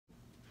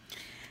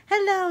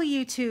Hello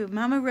YouTube,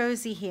 Mama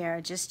Rosie here,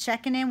 just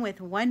checking in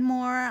with one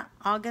more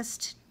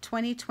August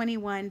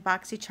 2021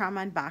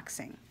 Boxycharm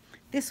unboxing.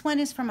 This one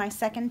is for my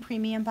second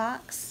premium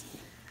box.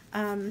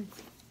 I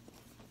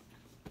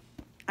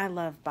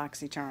love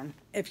Boxycharm,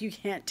 if you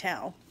can't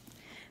tell.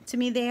 To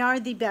me, they are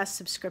the best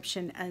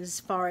subscription as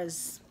far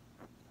as,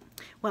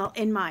 well,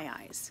 in my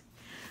eyes.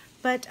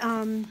 But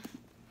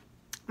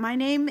my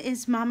name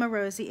is Mama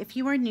Rosie if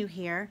you are new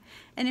here,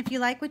 and if you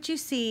like what you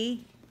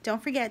see,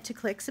 don't forget to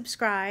click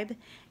subscribe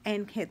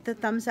and hit the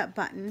thumbs up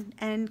button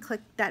and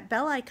click that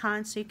bell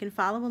icon so you can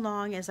follow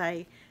along as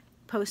I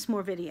post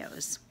more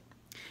videos.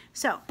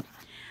 So,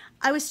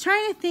 I was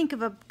trying to think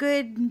of a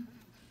good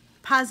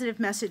positive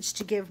message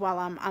to give while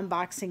I'm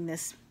unboxing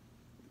this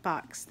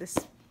box this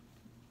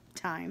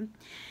time.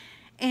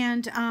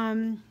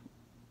 And,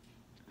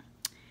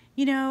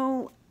 you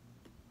know,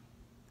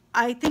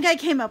 I think I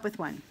came up with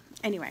one.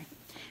 Anyway,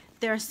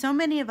 there are so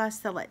many of us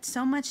that let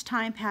so much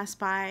time pass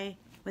by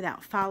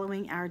without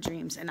following our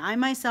dreams, and I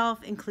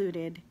myself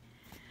included.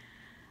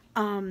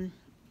 I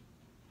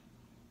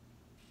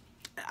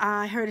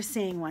heard a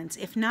saying once,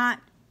 if not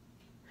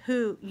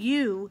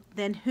you,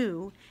 then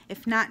who?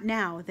 If not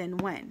now, then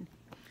when?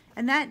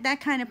 And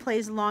that kind of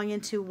plays along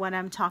into what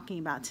I'm talking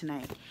about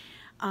tonight.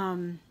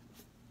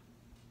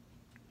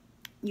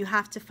 You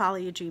have to follow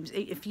your dreams.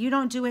 If you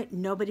don't do it,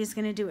 nobody's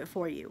going to do it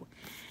for you.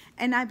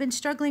 And I've been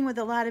struggling with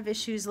a lot of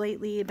issues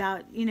lately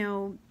about, you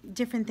know,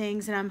 different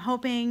things, and I'm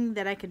hoping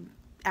that I could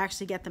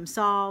actually get them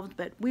solved,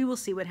 but we will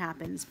see what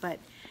happens. But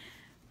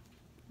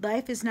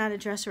life is not a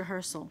dress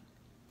rehearsal.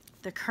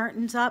 The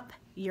curtain's up,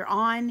 you're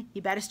on,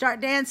 you better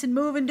start dancing,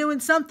 moving, doing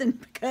something,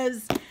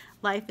 because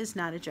life is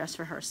not a dress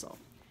rehearsal.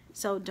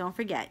 So don't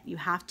forget, you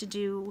have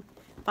to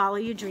follow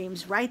your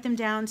dreams, write them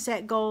down,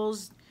 set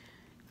goals,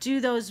 do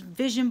those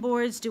vision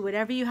boards, do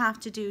whatever you have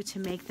to do to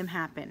make them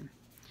happen.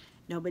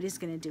 Nobody's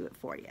going to do it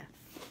for you.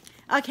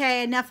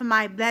 Okay, enough of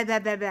my blah, blah,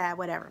 blah, blah,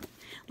 whatever.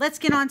 Let's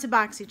get on to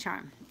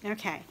Boxycharm.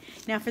 Okay,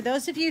 now for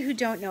those of you who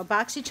don't know,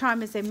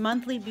 Boxycharm is a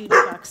monthly beauty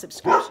box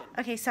subscription.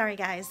 Okay, sorry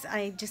guys,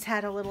 I just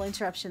had a little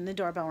interruption. The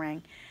doorbell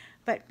rang.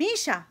 But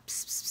Misha,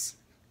 psst, psst, psst.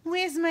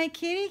 Where's my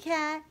kitty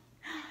cat?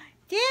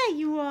 There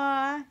you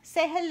are.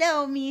 Say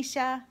hello,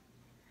 Misha.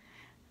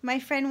 My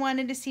friend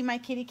wanted to see my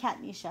kitty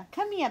cat, Misha.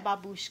 Come here,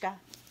 babushka.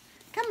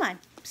 Come on.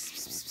 Psst,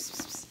 psst, psst,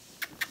 psst, psst.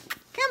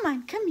 Come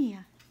on, come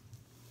here.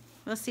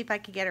 We'll see if I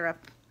can get her up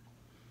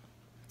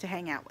to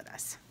hang out with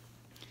us.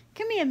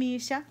 Come here,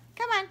 Misha.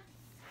 Come on.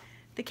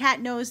 The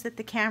cat knows that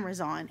the camera's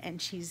on,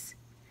 and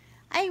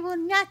I will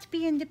not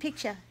be in the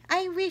picture.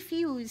 I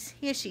refuse.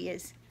 Here she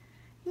is.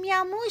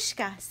 Meow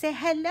Mushka, say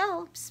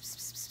hello. Psst, psst,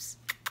 psst, psst.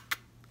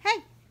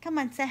 Hey, come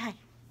on, say hi.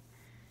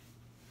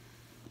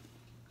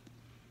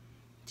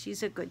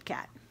 She's a good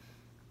cat.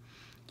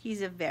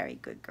 He's a very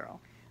good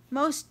girl.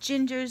 Most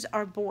gingers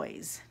are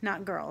boys,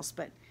 not girls,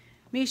 but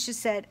Misha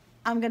said,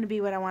 I'm going to be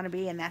what I want to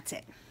be, and that's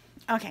it.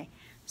 Okay,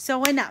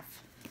 so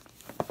enough.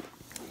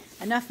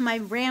 Enough of my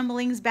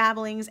ramblings,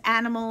 babblings,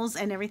 animals,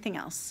 and everything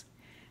else.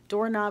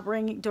 Doorknob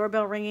ringing,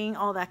 doorbell ringing,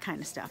 all that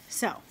kind of stuff.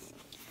 So,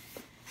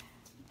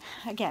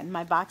 again,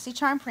 my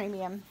Boxycharm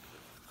Premium,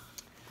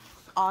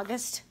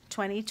 August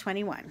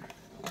 2021.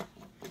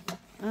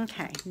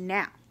 Okay,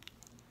 now,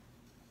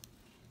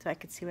 so I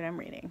could see what I'm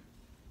reading.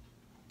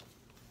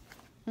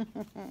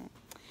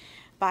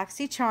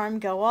 Boxycharm,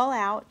 go all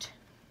out.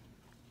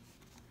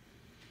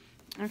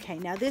 Okay,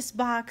 now this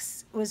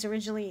box was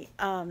originally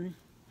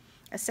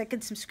a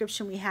second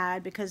subscription we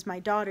had because my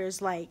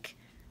daughters like,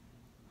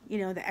 you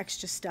know, the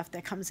extra stuff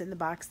that comes in the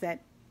box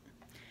that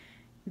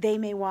they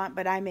may want,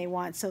 but I may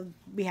want, so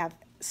we have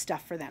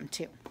stuff for them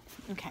too.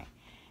 Okay,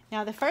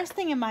 now the first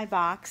thing in my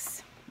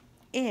box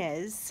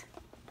is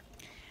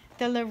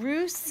the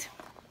LaRousse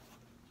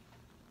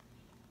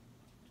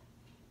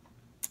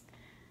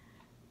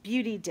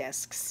Beauty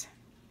Discs.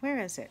 Where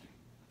is it?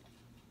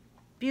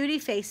 Beauty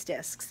face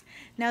discs.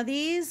 Now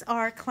these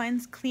are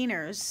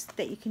cleaners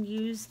that you can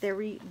use. They're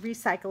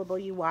recyclable.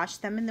 You wash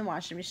them in the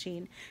washing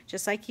machine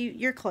just like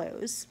your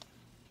clothes.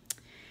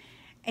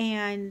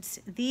 And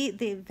the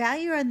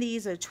value on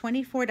these are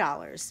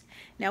 $24.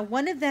 Now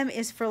one of them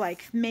is for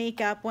like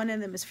makeup, one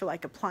of them is for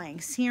like applying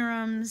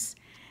serums,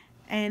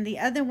 and the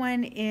other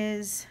one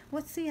is,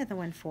 what's the other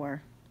one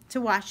for?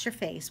 To wash your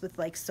face with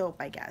like soap,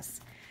 I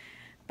guess.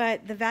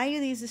 But the value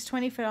of these is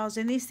 $24,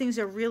 and these things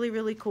are really,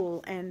 really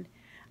cool, and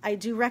I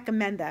do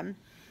recommend them.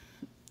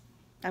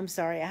 I'm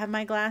sorry, I have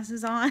my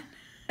glasses on,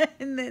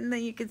 and then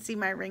you can see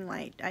my ring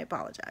light. I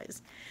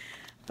apologize.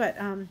 But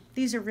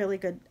these are really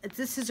good.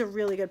 This is a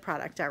really good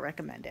product. I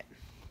recommend it.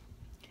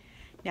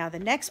 Now, the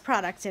next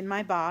product in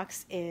my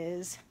box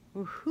is,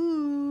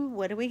 woohoo,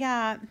 what do we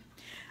got?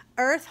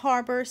 Earth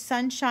Harbor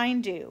Sunshine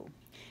Dew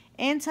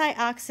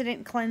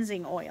Antioxidant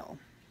Cleansing Oil.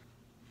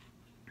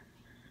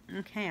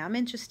 Okay, I'm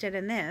interested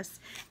in this.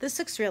 This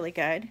looks really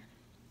good.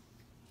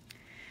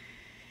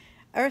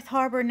 Earth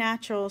Harbor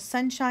Natural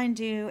Sunshine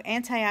Dew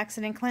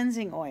Antioxidant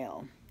Cleansing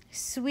Oil.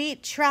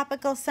 Sweet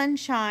tropical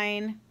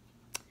sunshine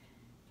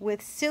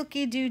with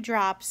silky dew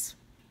drops.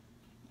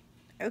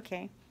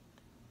 Okay.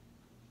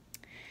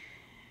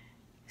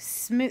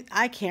 Smooth.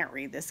 I can't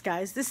read this,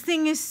 guys. This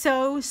thing is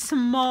so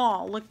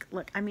small. Look,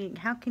 look. I mean,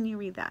 how can you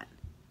read that?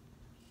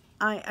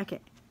 Okay.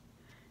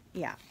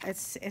 Yeah,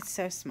 it's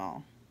so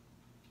small.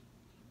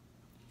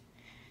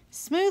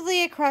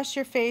 Smoothly across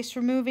your face,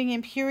 removing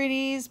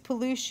impurities,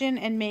 pollution,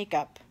 and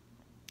makeup.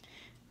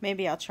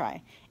 Maybe I'll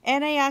try.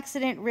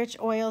 Antioxidant-rich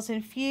oils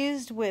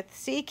infused with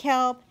sea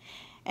kelp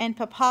and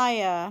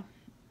papaya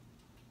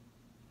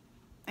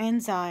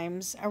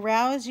enzymes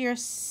arouse your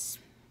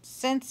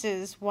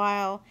senses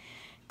while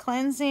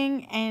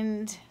cleansing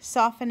and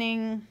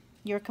softening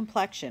your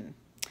complexion.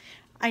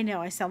 I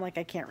know I sound like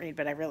I can't read,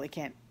 but I really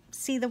can't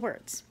see the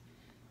words.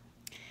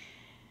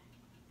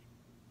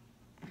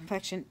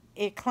 Complexion.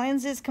 It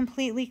cleanses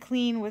completely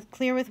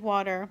clear with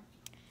water.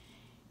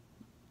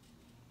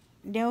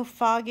 No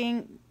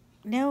fogging,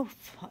 no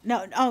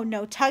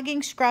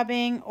tugging,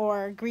 scrubbing,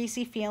 or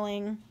greasy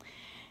feeling.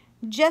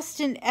 Just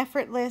an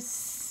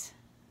effortless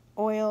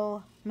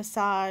oil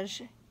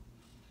massage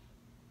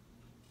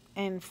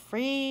and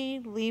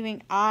free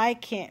leaving. I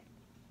can't.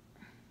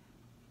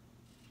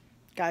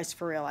 Guys,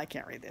 for real, I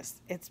can't read this.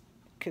 It's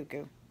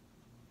cuckoo.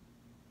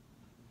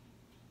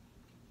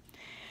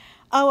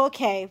 Oh,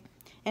 okay.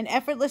 An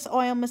effortless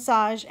oil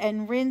massage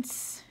and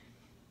rinse,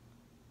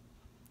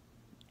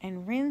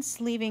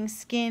 leaving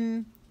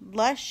skin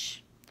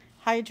lush,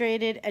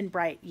 hydrated, and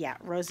bright. Yeah,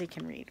 Rosie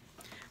can read.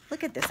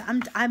 Look at this.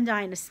 I'm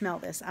dying to smell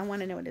this. I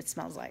want to know what it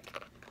smells like.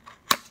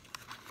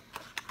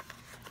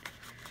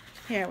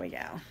 Here we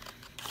go.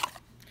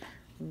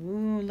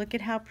 Ooh, look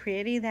at how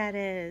pretty that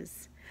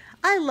is.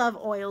 I love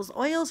oils.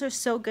 Oils are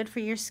so good for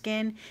your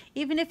skin.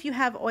 Even if you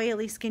have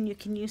oily skin, you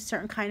can use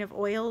certain kind of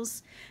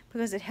oils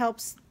because it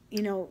helps,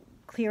 you know,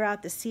 clear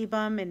out the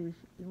sebum and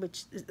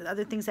which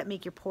other things that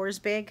make your pores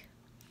big.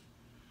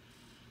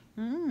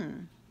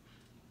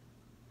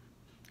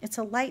 It's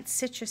a light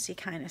citrusy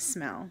kind of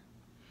smell.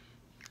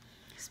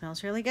 It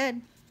smells really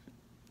good.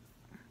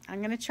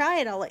 I'm gonna try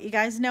it. I'll let you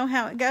guys know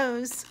how it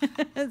goes.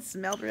 It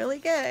smelled really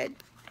good.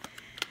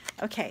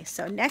 Okay,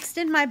 so next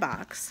in my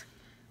box,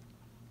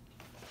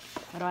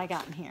 what do I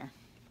got in here?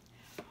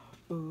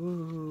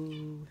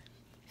 Ooh,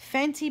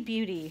 Fenty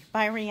Beauty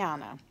by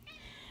Rihanna.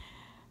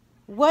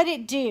 What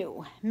It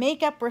Do?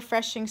 Makeup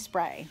Refreshing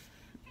Spray.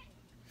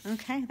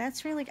 Okay,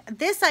 that's really good.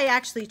 This I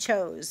actually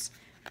chose.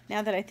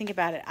 Now that I think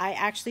about it, I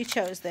actually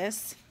chose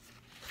this.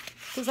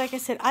 Because like I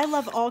said, I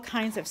love all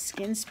kinds of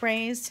skin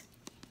sprays.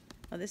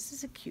 Oh, this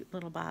is a cute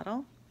little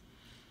bottle.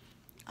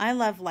 I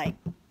love like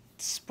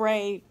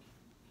spray,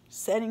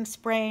 setting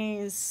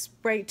sprays,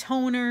 spray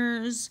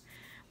toners,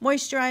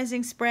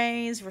 moisturizing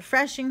sprays,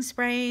 refreshing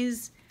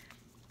sprays.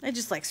 I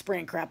just like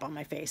spraying crap on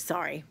my face.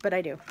 Sorry, but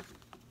I do.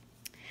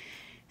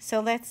 So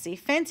let's see.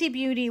 Fenty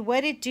Beauty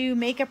What It Do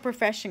Makeup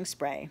Refreshing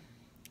Spray.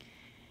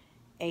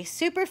 A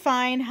super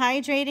fine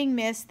hydrating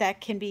mist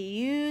that can be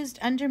used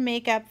under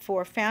makeup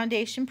for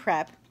foundation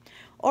prep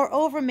or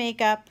over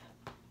makeup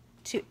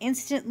to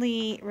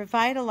instantly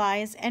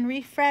revitalize and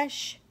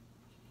refresh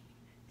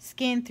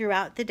skin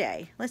throughout the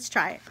day. Let's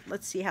try it.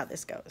 Let's see how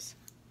this goes.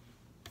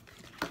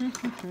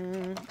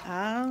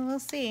 We'll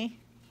see.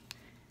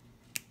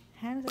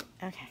 How does it?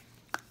 Okay.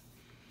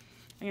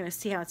 I'm going to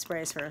see how it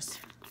sprays first.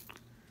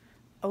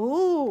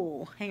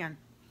 Oh, hang on.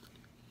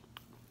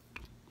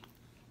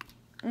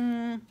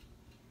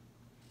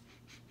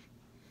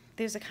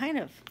 There's a kind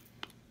of,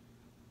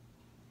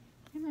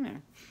 I don't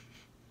know.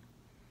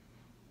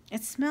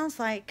 It smells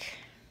like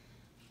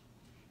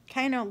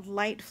kind of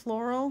light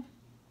floral.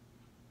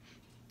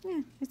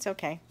 Yeah, it's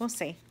okay. We'll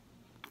see.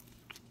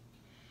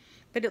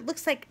 But it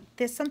looks like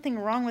there's something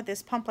wrong with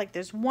this pump. Like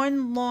there's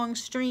one long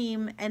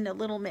stream and a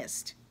little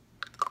mist.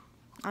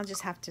 I'll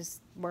just have to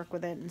work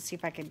with it and see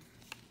if I can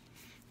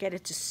get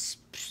it to,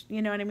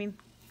 you know what I mean?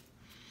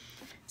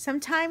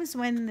 Sometimes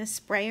when the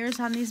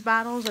sprayers on these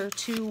bottles are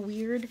too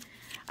weird,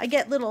 I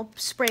get little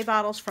spray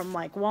bottles from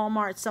like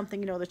Walmart,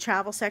 something, you know, the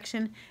travel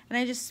section, and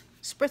I just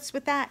spritz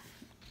with that,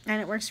 and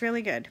it works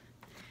really good.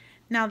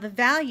 Now the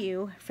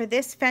value for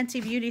this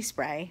Fenty Beauty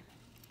spray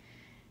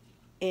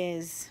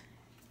is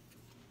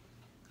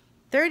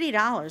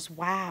 $30.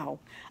 Wow.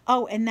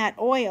 Oh, and that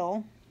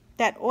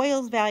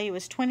oil's value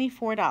is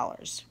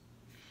 $24.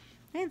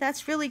 Hey,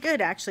 that's really good,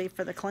 actually,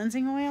 for the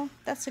cleansing oil.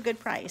 That's a good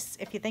price,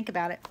 if you think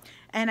about it.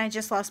 And I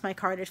just lost my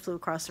card. It flew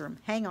across the room.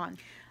 Hang on.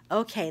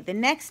 Okay, the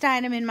next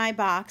item in my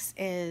box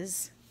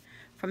is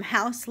from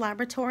House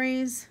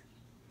Laboratories.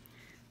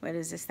 What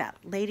is this? That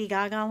Lady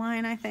Gaga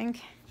line, I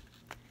think.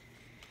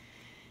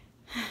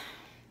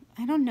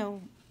 I don't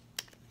know.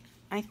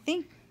 I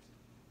think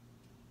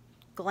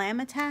Glam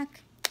Attack.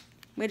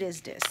 What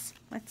is this?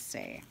 Let's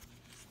see.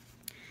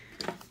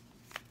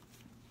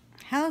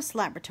 House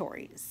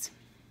Laboratories.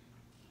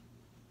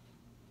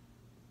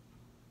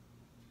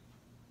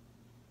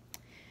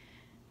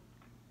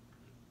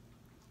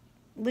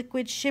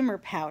 Liquid Shimmer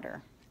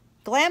Powder.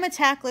 Glam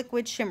Attack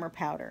Liquid Shimmer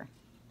Powder.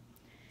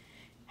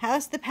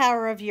 House the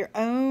power of your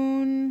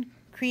own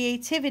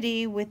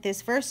creativity with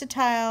this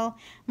versatile,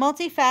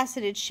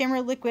 multifaceted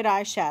shimmer liquid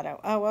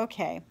eyeshadow. Oh,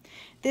 okay.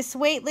 This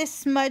weightless,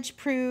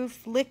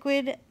 smudge-proof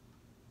liquid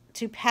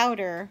to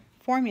powder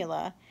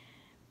formula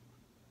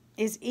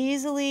is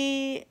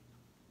easily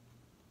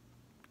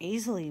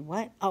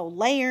what? Oh,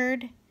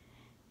 layered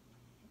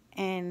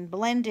and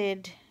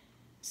blended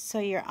so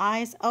your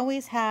eyes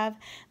always have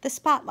the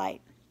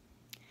spotlight.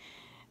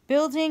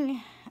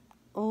 Building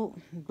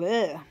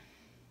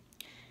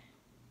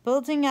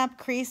up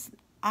crease.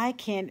 I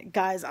can't,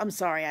 guys, I'm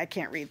sorry, I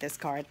can't read this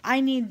card.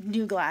 I need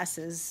new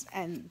glasses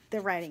and the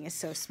writing is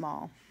so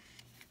small.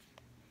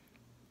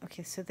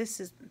 Okay, so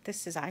this is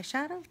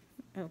eyeshadow?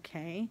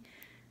 Okay.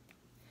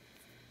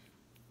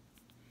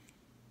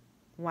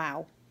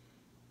 Wow.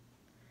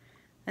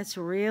 That's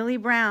really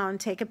brown.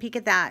 Take a peek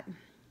at that.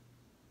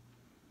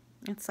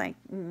 It's like,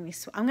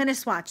 I'm going to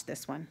swatch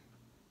this one.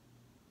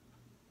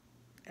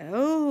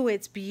 Oh,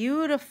 it's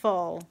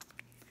beautiful.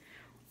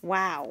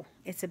 Wow.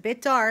 It's a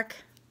bit dark,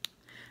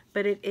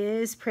 but it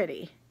is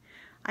pretty.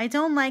 I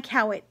don't like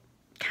how it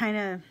kind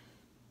of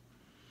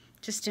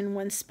just in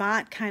one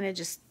spot kind of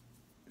just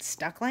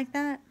stuck like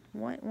that.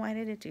 Why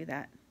did it do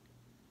that?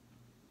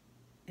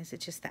 Is it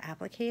just the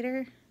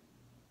applicator?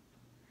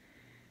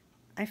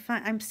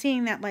 I'm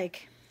seeing that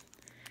like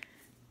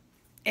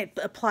it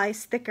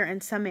applies thicker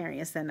in some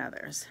areas than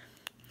others,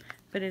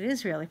 but it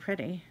is really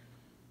pretty.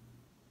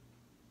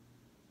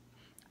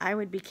 I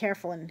would be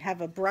careful and have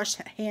a brush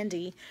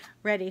handy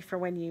ready for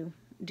when you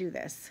do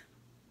this.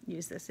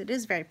 Use this. It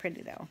is very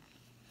pretty though.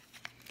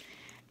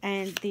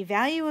 And the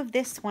value of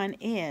this one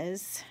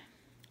is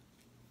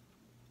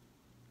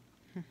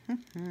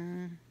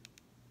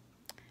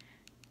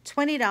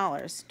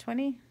 $20.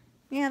 20?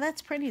 Yeah,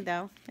 that's pretty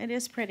though. It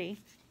is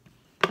pretty.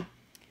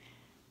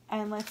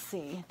 And let's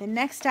see. The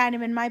next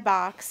item in my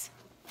box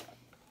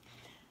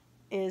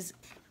is,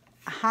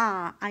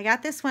 I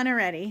got this one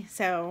already,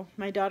 so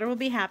my daughter will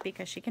be happy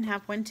because she can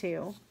have one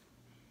too.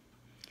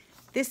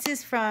 This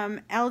is from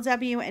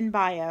LW and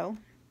Bio,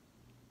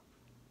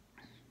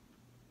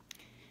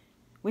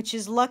 which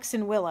is Lux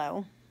and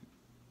Willow.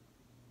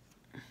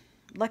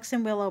 Lux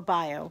and Willow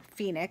Bio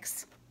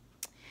Phoenix.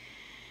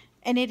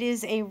 And it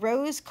is a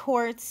rose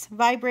quartz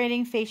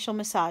vibrating facial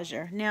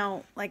massager.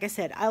 Now, like I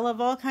said, I love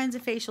all kinds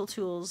of facial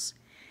tools.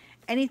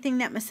 Anything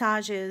that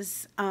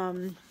massages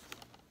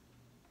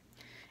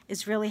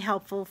is really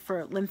helpful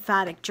for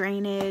lymphatic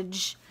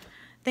drainage,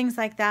 things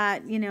like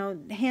that. You know,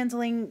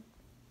 handling,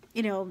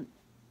 you know,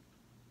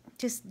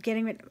 just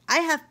getting rid. I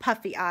have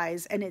puffy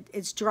eyes, and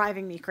it's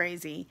driving me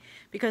crazy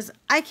because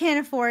I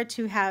can't afford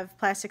to have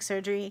plastic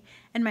surgery,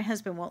 and my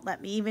husband won't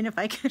let me, even if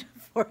I could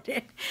afford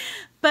it.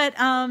 But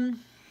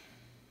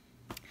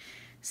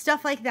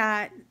stuff like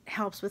that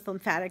helps with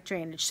lymphatic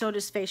drainage. So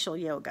does facial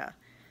yoga.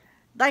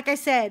 Like I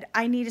said,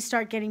 I need to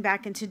start getting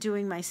back into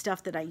doing my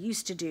stuff that I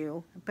used to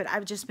do. But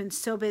I've just been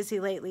so busy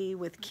lately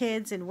with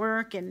kids and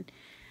work and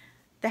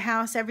the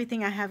house,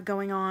 everything I have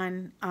going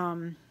on.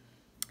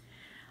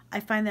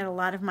 I find that a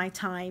lot of my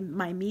time,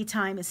 my me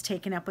time, is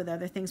taken up with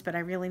other things. But I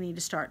really need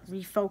to start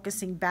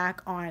refocusing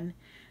back on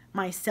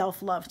my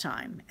self-love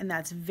time. And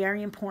that's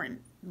very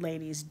important,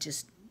 ladies.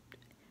 Just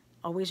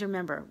always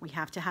remember, we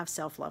have to have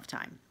self-love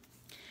time.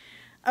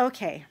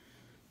 Okay,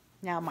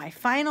 now my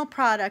final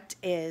product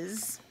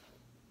is,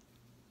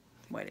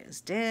 what is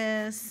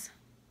this?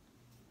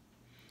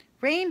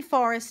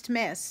 Rainforest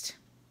Mist.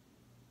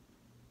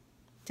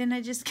 Didn't I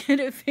just get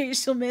a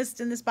facial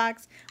mist in this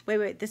box?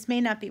 Wait, this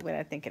may not be what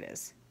I think it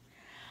is.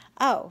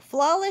 Oh,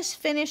 Flawless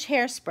Finish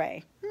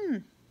Hairspray.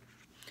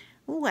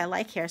 Ooh, I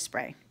like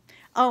hairspray.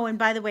 Oh, and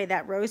by the way,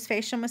 that rose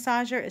facial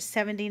massager is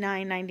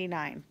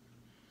 $79.99.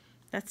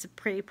 That's a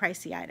pretty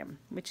pricey item,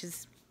 which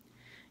is,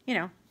 you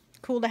know,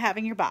 cool to have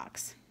in your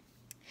box.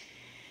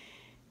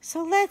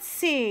 So let's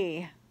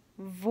see.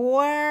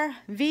 Vor,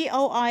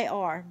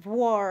 V-O-I-R.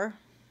 Vor.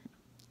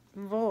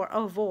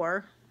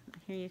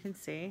 Here you can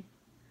see.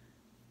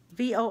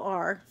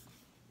 V-O-R.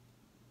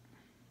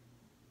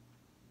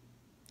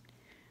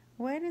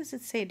 Why does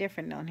it say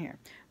different on here?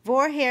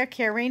 Vor Hair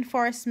Care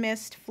Rainforest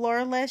Mist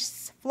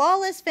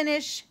Flawless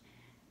Finish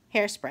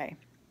Hairspray.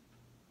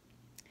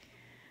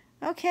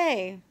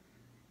 Okay.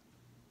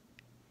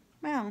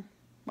 Well,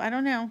 I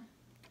don't know.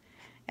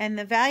 And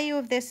the value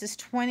of this is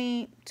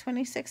 $26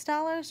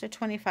 or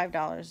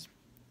 $25.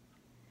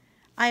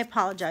 I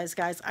apologize,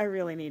 guys. I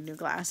really need new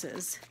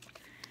glasses.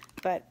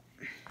 But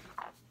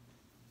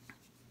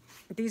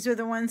these are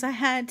the ones I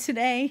had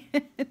today.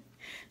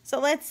 So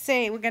let's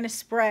see. We're going to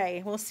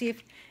spray. We'll see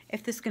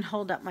if this can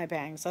hold up my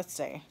bangs. Let's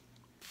see.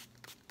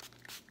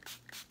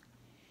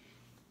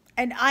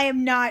 And I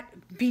am not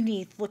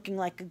beneath looking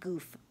like a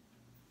goof.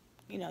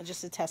 You know, just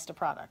to test a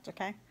product,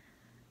 okay?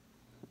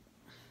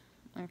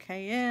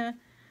 Okay, yeah.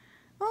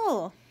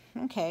 Oh,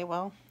 okay,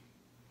 well.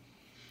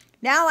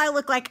 Now I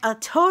look like a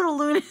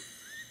total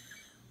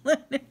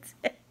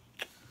lunatic.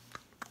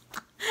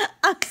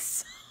 I'm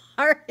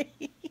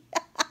sorry.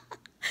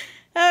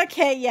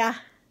 Okay, yeah.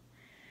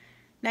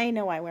 Now you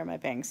know why I wear my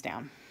bangs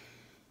down.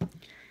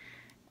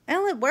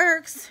 Well, it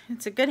works.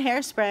 It's a good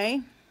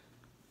hairspray.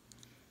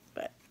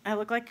 But I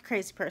look like a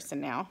crazy person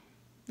now.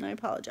 I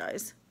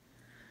apologize.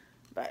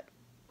 But,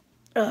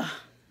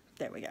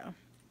 there we go.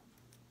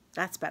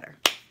 That's better.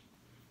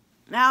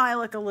 Now I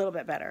look a little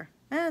bit better.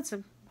 That's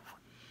a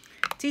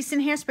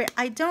decent hairspray.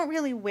 I don't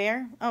really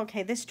wear...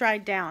 Okay, this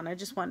dried down. I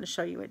just wanted to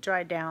show you it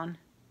dried down.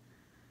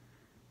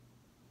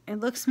 It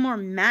looks more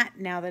matte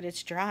now that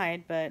it's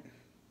dried, but it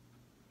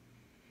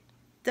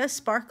does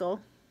sparkle.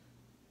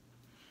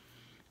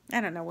 I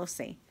don't know. We'll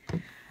see.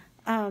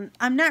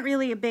 I'm not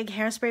really a big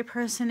hairspray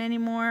person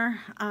anymore.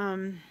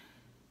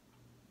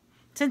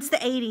 Since the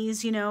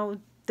 80s, you know,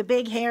 the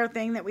big hair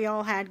thing that we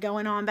all had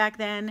going on back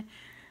then,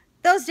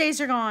 those days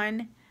are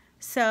gone.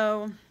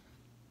 So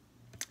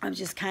I'm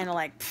just kind of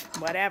like,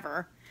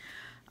 whatever.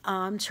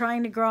 I'm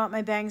trying to grow out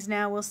my bangs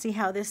now. We'll see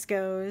how this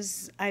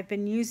goes. I've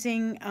been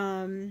using,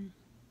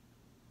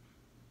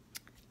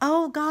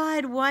 oh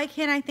God, why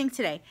can't I think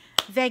today?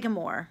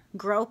 Vegamore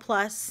Grow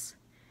Plus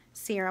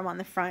serum on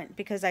the front,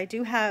 because I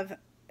do have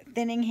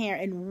thinning hair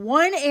in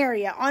one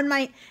area on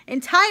my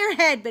entire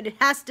head, but it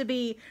has to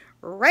be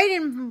right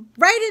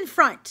in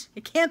front.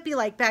 It can't be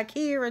like back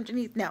here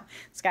underneath. No,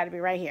 it's got to be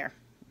right here.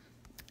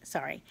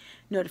 Sorry,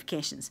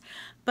 notifications.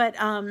 But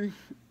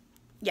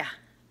yeah,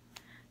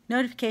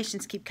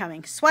 notifications keep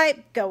coming.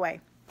 Swipe, go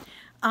away.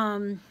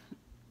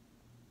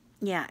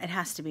 Yeah, it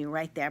has to be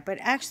right there. But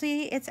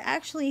actually, it's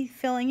actually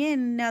filling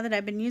in now that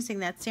I've been using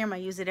that serum. I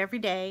use it every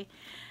day.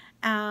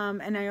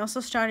 And I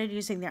also started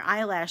using their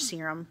eyelash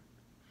serum,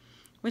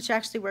 which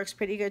actually works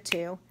pretty good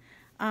too.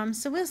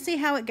 So we'll see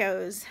how it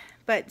goes.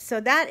 But so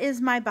that is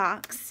my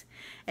box.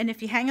 And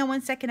if you hang on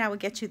 1 second, I will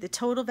get you the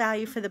total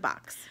value for the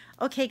box.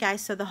 Okay,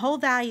 guys, so the whole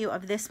value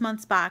of this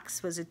month's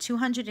box was at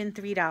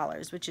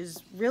 $203, which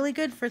is really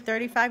good for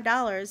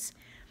 $35.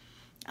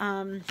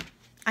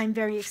 I'm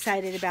very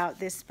excited about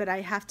this, but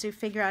I have to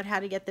figure out how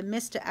to get the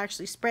mist to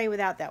actually spray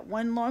without that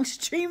one long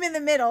stream in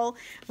the middle,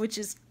 which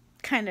is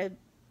kind of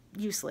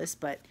useless,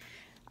 but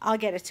I'll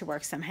get it to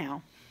work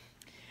somehow.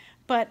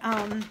 But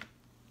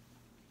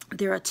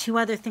there are two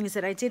other things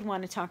that I did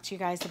want to talk to you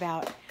guys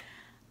about.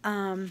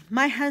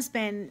 My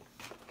husband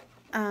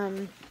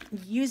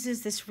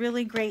uses this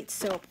really great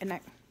soap, and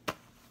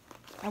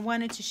I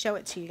wanted to show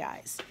it to you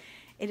guys.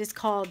 It is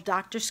called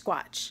Dr.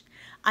 Squatch.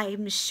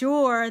 I'm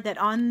sure that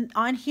on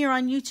here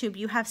on YouTube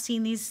you have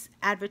seen these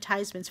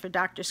advertisements for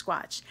Dr.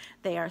 Squatch.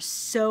 They are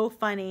so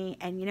funny,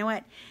 and you know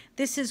what?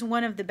 This is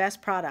one of the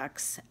best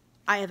products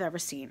I have ever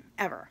seen,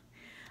 ever.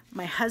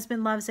 My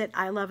husband loves it.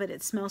 I love it.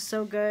 It smells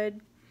so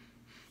good.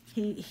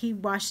 He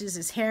washes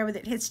his hair with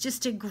it. It's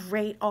just a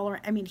great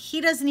all-around. I mean, he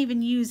doesn't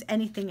even use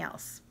anything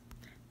else.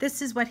 This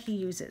is what he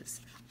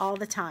uses all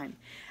the time.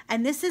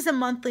 And this is a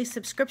monthly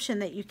subscription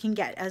that you can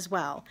get as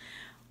well.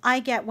 I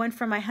get one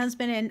for my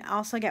husband and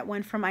also get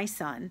one for my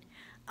son.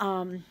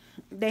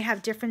 They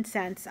have different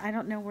scents. I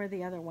don't know where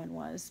the other one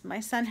was. My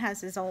son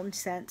has his own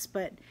scents,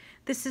 but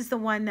this is the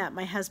one that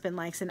my husband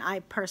likes, and I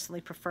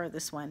personally prefer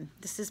this one.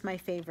 This is my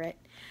favorite.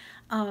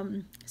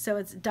 So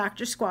it's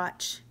Dr.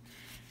 Squatch.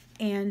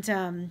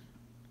 And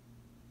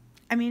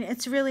I mean,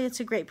 it's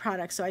a great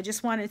product. So I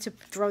just wanted to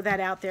throw that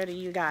out there to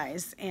you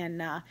guys.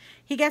 And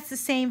he gets the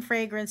same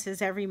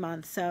fragrances every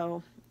month,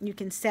 so you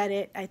can set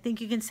it. I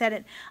think you can set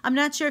it. I'm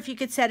not sure if you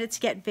could set it to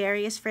get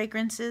various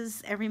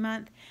fragrances every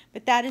month,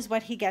 but that is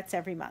what he gets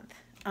every month.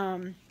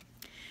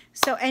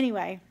 So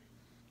anyway,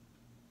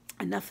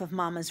 enough of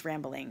Mama's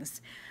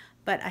ramblings.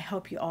 But I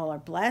hope you all are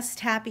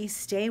blessed, happy,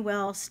 stay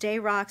well, stay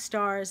rock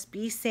stars,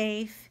 be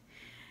safe.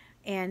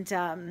 And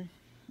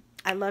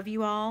I love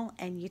you all,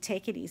 and you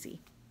take it easy.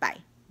 Bye.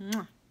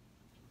 Mwah.